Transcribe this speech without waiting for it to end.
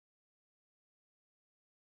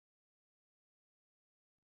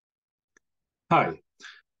Hi,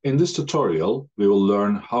 in this tutorial, we will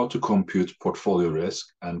learn how to compute portfolio risk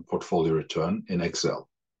and portfolio return in Excel.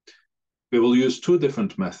 We will use two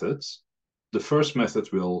different methods. The first method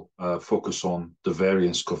will focus on the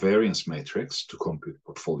variance-covariance matrix to compute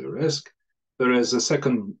portfolio risk, whereas the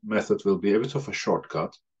second method will be a bit of a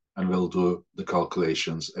shortcut and will do the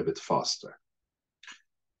calculations a bit faster.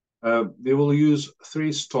 We will use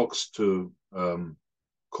three stocks to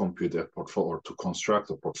compute a portfolio or to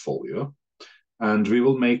construct a portfolio. And we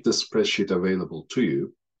will make the spreadsheet available to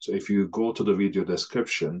you. So if you go to the video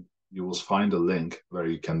description, you will find a link where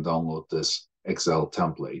you can download this Excel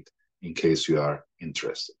template in case you are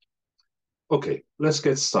interested. Okay, let's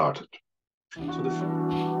get started.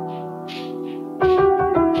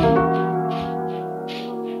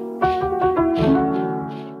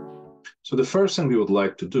 So the first thing we would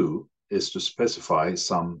like to do is to specify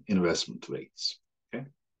some investment weights.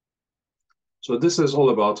 So this is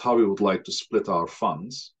all about how we would like to split our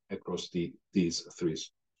funds across these three.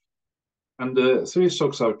 And the three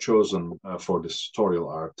stocks I've chosen for this tutorial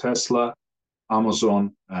are Tesla,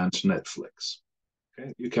 Amazon, and Netflix.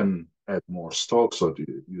 Okay, you can add more stocks or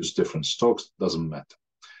use different stocks, doesn't matter.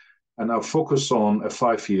 And I'll focus on a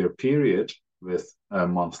 5-year period with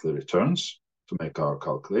monthly returns to make our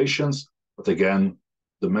calculations. But again,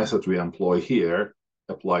 the method we employ here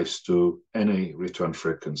applies to any return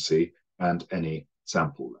frequency and any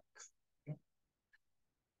sample length. Okay.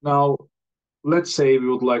 Now, let's say we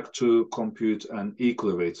would like to compute an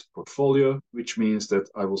equally weighted portfolio, which means that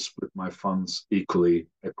I will split my funds equally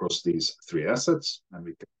across these three assets, and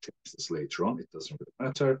we can change this later on, it doesn't really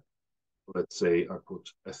matter. Let's say I put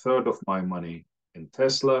a third of my money in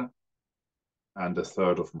Tesla and a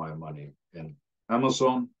third of my money in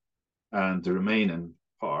Amazon, and the remaining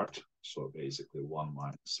part, so basically 1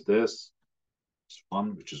 minus this,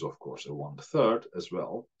 one, which is of course a 1/3 as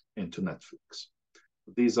well, into Netflix.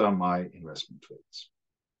 These are my investment weights.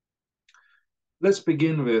 Let's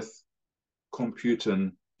begin with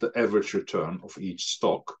computing the average return of each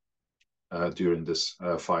stock during this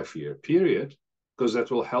 5-year period, because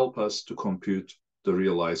that will help us to compute the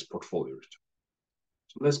realized portfolio return.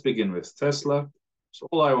 So let's begin with Tesla. So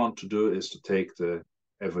all I want to do is to take the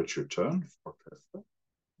average return for Tesla.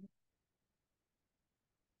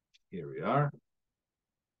 Here we are.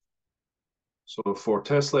 So for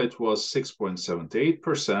Tesla, it was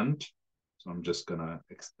 6.78%. So I'm just going to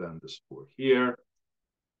extend this over here.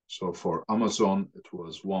 So for Amazon, it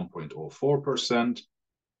was 1.04%.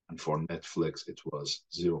 And for Netflix, it was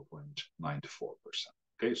 0.94%.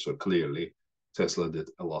 Okay, so clearly, Tesla did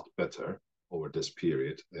a lot better over this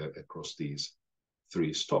period across these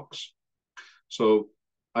three stocks. So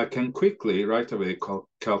I can quickly, right away,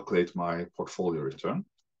 calculate my portfolio return.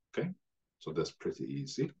 Okay, so that's pretty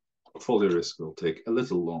easy. Portfolio risk will take a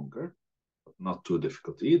little longer, but not too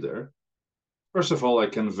difficult either. First of all, I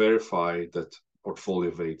can verify that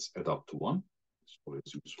portfolio weights add up to 1. It's always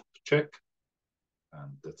useful to check,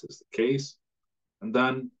 and that is the case. And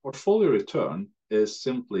then portfolio return is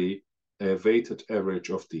simply a weighted average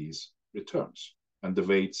of these returns. And the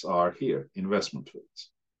weights are here, investment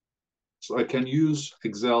weights. So I can use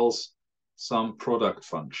Excel's SUMPRODUCT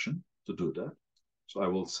function to do that. So I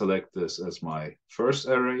will select this as my first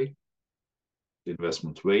array, the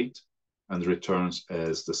investment weight, and returns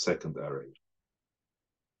as the second array.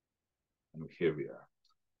 And here we are.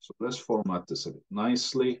 So let's format this a bit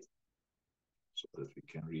nicely so that we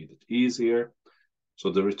can read it easier. So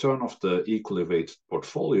the return of the equally weighted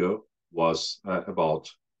portfolio was about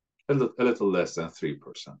a little less than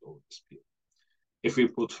 3% over this period. If we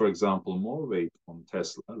put, for example, more weight on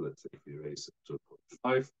Tesla, let's say if we raise it to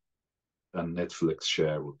 0.5, then Netflix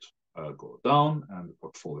share would go down and the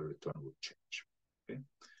portfolio return would change. Okay?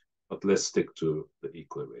 But let's stick to the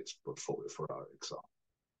equally weighted portfolio for our example.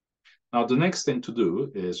 Now, the next thing to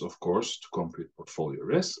do is, of course, to compute portfolio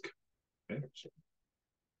risk. Okay? So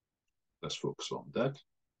let's focus on that.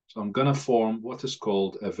 So I'm going to form what is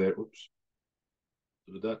called a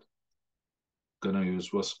going to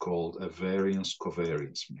use what's called a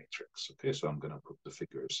variance-covariance matrix. Okay, so I'm going to put the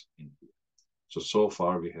figures in here. So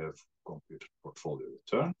far we have computed portfolio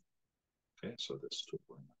return. Okay, so that's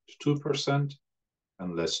 2.92%.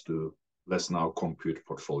 And let's now compute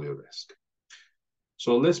portfolio risk.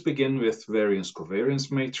 So let's begin with variance-covariance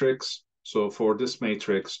matrix. So for this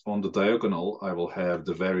matrix, on the diagonal, I will have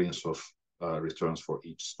the variance of returns for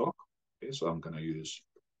each stock. Okay, so I'm going to use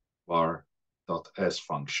VAR.S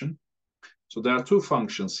function. So there are two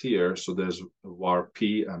functions here. So there's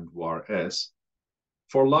VAR-P and VAR-S.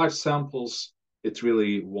 For large samples, it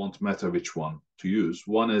really won't matter which one to use.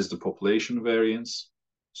 One is the population variance,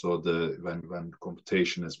 So when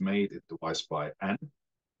computation is made, it divides by n.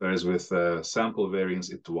 Whereas with sample variance,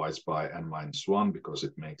 it divides by n-1 because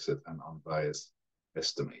it makes it an unbiased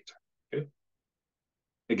estimator. Okay.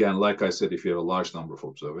 Again, like I said, if you have a large number of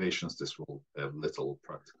observations, this will have little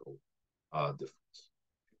practical difference.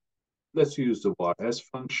 Let's use the VAR.S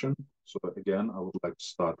function. So again, I would like to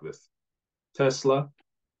start with Tesla.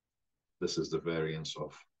 This is the variance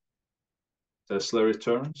of Tesla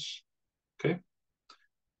returns. Okay.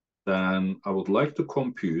 Then I would like to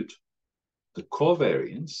compute the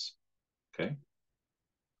covariance. Okay.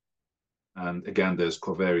 And again, there's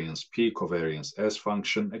covariance P, covariance S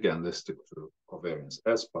function. Again, let's stick to covariance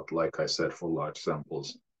S, but like I said, for large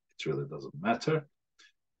samples, it really doesn't matter.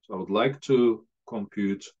 So I would like to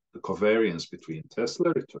compute the covariance between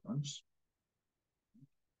Tesla returns.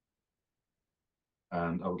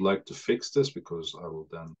 And I would like to fix this because I will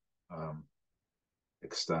then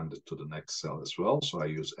extend it to the next cell as well. So I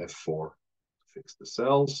use F4 to fix the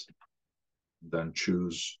cells, then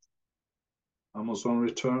choose Amazon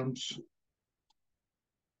returns.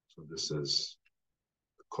 So this is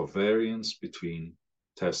the covariance between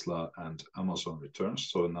Tesla and Amazon returns.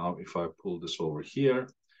 So now if I pull this over here,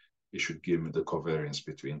 it should give me the covariance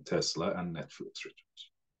between Tesla and Netflix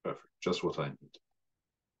returns. Perfect, just what I need.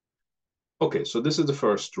 Okay, so this is the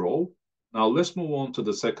first row. Now let's move on to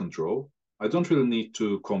the second row. I don't really need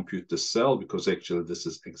to compute the cell because actually this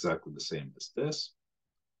is exactly the same as this.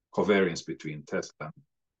 Covariance between Tesla and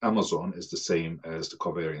Amazon is the same as the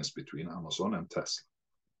covariance between Amazon and Tesla.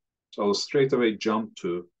 So I'll straight away jump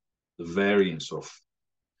to the variance of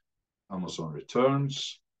Amazon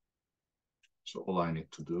returns. So all I need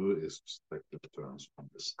to do is select the returns from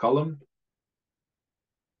this column.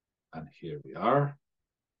 And here we are.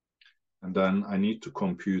 And then I need to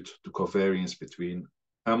compute the covariance between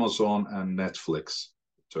Amazon and Netflix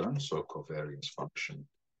returns. So covariance function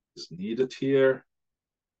is needed here.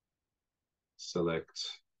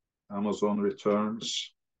 Select Amazon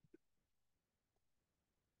returns.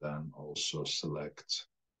 Then also select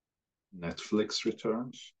Netflix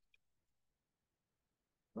returns.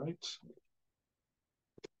 Right.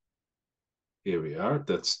 Here we are.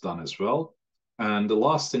 That's done as well. And the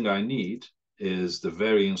last thing I need is the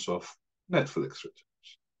variance of Netflix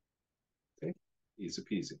returns. Okay, easy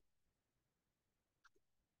peasy.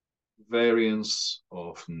 Variance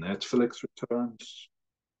of Netflix returns.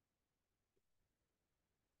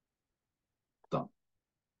 Done.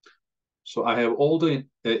 So I have all the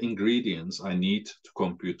ingredients I need to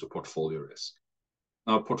compute the portfolio risk.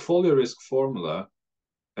 Now, portfolio risk formula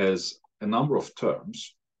has a number of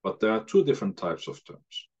terms, but there are two different types of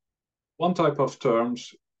terms. One type of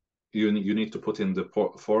terms you need to put in the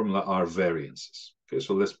formula are variances. Okay,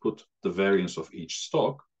 so let's put the variance of each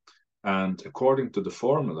stock. And according to the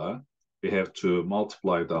formula, we have to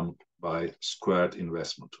multiply them by squared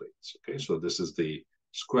investment weights. Okay, so this is the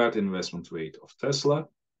squared investment weight of Tesla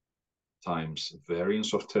times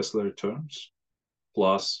variance of Tesla returns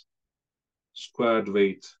plus squared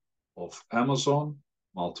weight of Amazon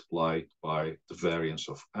multiplied by the variance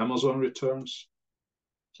of Amazon returns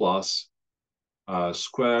plus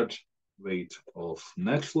squared weight of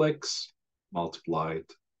Netflix multiplied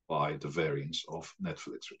by the variance of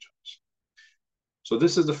Netflix returns. So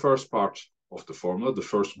this is the first part of the formula, the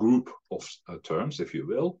first group of terms, if you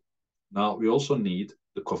will. Now we also need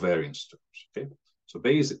the covariance terms. Okay, so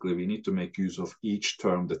basically we need to make use of each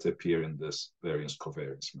term that appear in this variance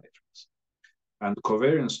covariance matrix. And the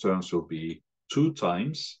covariance terms will be 2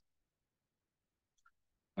 times.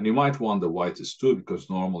 And you might wonder why it is 2, because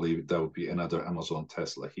normally there would be another Amazon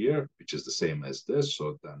Tesla here, which is the same as this.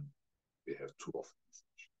 So then we have 2 of them.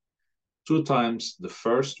 2 times the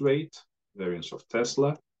first weight, variance of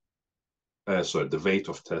Tesla, the weight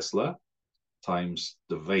of Tesla, times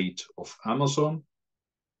the weight of Amazon,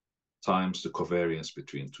 times the covariance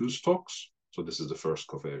between 2 stocks. So this is the first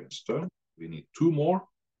covariance term. We need 2 more.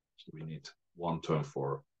 So we need 1 term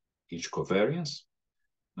for each covariance.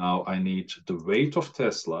 Now I need the weight of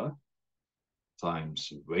Tesla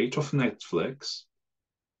times weight of Netflix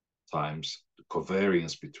times the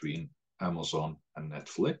covariance between Amazon and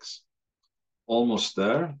Netflix. Almost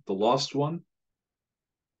there. The last one,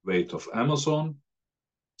 weight of Amazon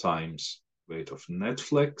times weight of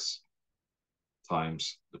Netflix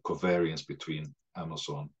times the covariance between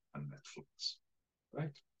Amazon and Netflix,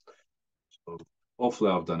 right? So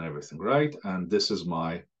hopefully I've done everything right. And this is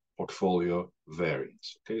my portfolio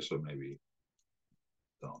variance. Okay, so maybe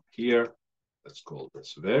down here, let's call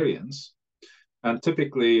this variance. And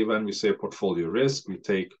typically when we say portfolio risk, we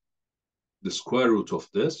take the square root of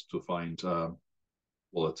this to find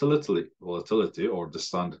volatility or the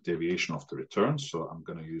standard deviation of the return. So I'm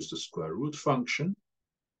going to use the square root function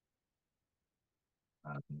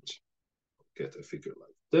and get a figure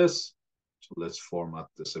like this. So let's format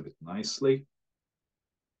this a bit nicely.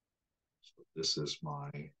 So this is my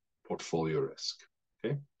portfolio risk.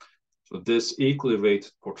 Okay. So this equally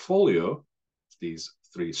weighted portfolio, these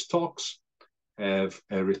three stocks, have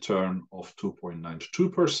a return of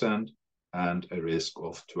 2.92% and a risk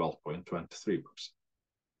of 12.23%.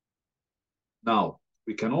 Now,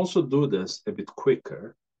 we can also do this a bit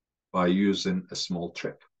quicker by using a small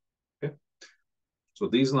trick. Okay? So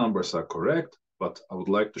these numbers are correct, but I would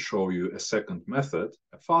like to show you a second method,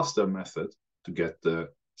 a faster method to get the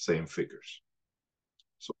same figures.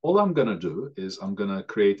 So all I'm going to do is I'm going to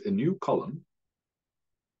create a new column,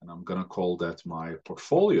 and I'm going to call that my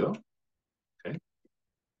portfolio. Okay.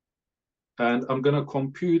 And I'm going to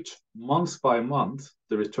compute month by month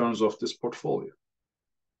the returns of this portfolio.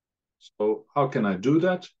 So how can I do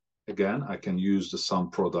that? Again, I can use the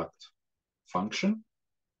SUMPRODUCT function.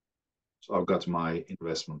 So I've got my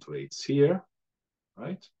investment rates here,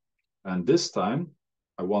 right? And this time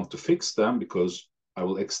I want to fix them because I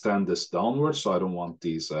will extend this downwards. So I don't want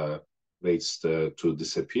these rates to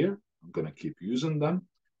disappear. I'm going to keep using them.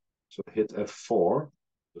 So hit F4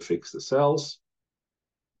 to fix the cells.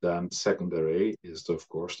 Then second array is, of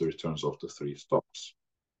course, the returns of the three stocks,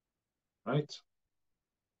 right?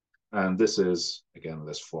 And this is, again,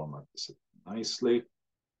 let's format this nicely.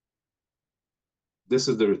 This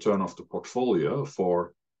is the return of the portfolio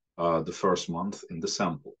for the first month in the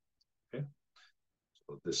sample. Okay,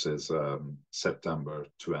 so this is September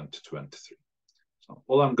 2023. So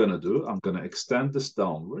all I'm going to do, I'm going to extend this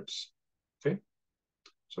downwards. Okay,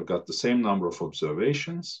 so I got the same number of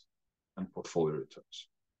observations and portfolio returns.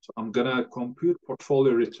 So I'm going to compute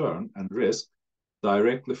portfolio return and risk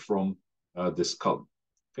directly from this column.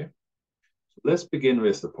 Okay, so let's begin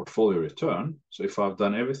with the portfolio return. So if I've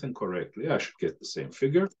done everything correctly, I should get the same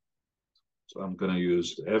figure. So I'm going to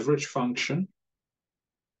use the average function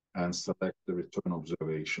and select the return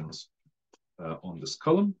observations on this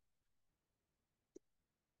column.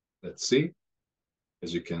 Let's see.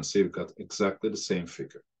 As you can see, we've got exactly the same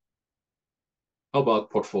figure. How about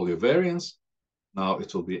portfolio variance? Now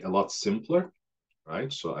it will be a lot simpler,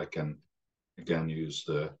 right? So I can, again, use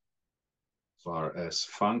the VAR.S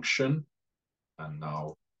function and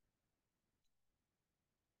now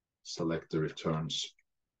select the returns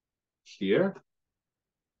here.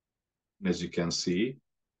 And as you can see,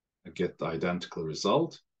 I get the identical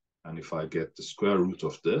result. And if I get the square root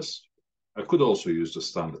of this, I could also use the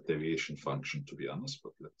standard deviation function, to be honest,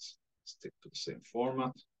 but let's stick to the same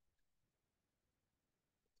format.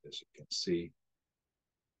 As you can see,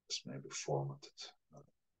 this may be formatted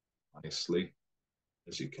nicely.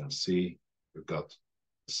 As you can see, we've got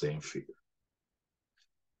the same figure.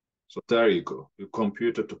 So there you go. You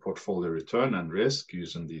computed the portfolio return and risk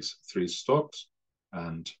using these three stocks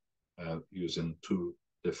and using two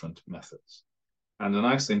different methods. And the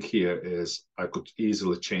nice thing here is I could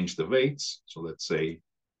easily change the weights. So let's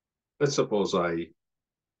suppose I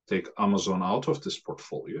take Amazon out of this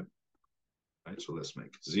portfolio, right? So let's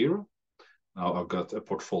make it 0. Now I've got a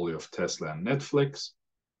portfolio of Tesla and Netflix,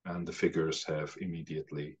 and the figures have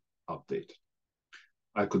immediately updated.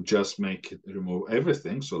 I could just remove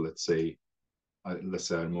everything. So let's say I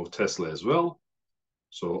remove Tesla as well.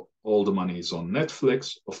 So all the money is on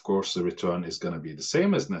Netflix. Of course, the return is going to be the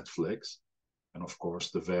same as Netflix. And of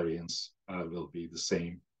course, the variance will be the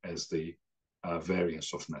same as the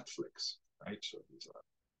variance of Netflix, right? So these are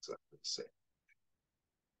exactly the same.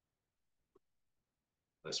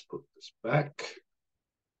 Let's put this back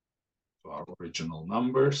to our original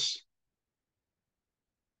numbers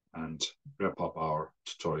and wrap up our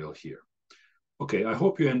tutorial here. Okay, I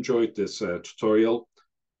hope you enjoyed this tutorial.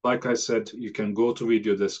 Like I said, you can go to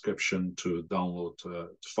video description to download, to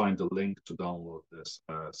find the link to download this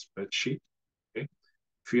spreadsheet. Okay.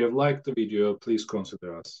 If you have liked the video, please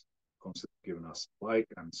consider giving us a like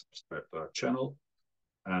and subscribe to our channel.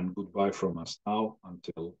 And goodbye from us now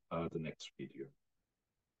until the next video.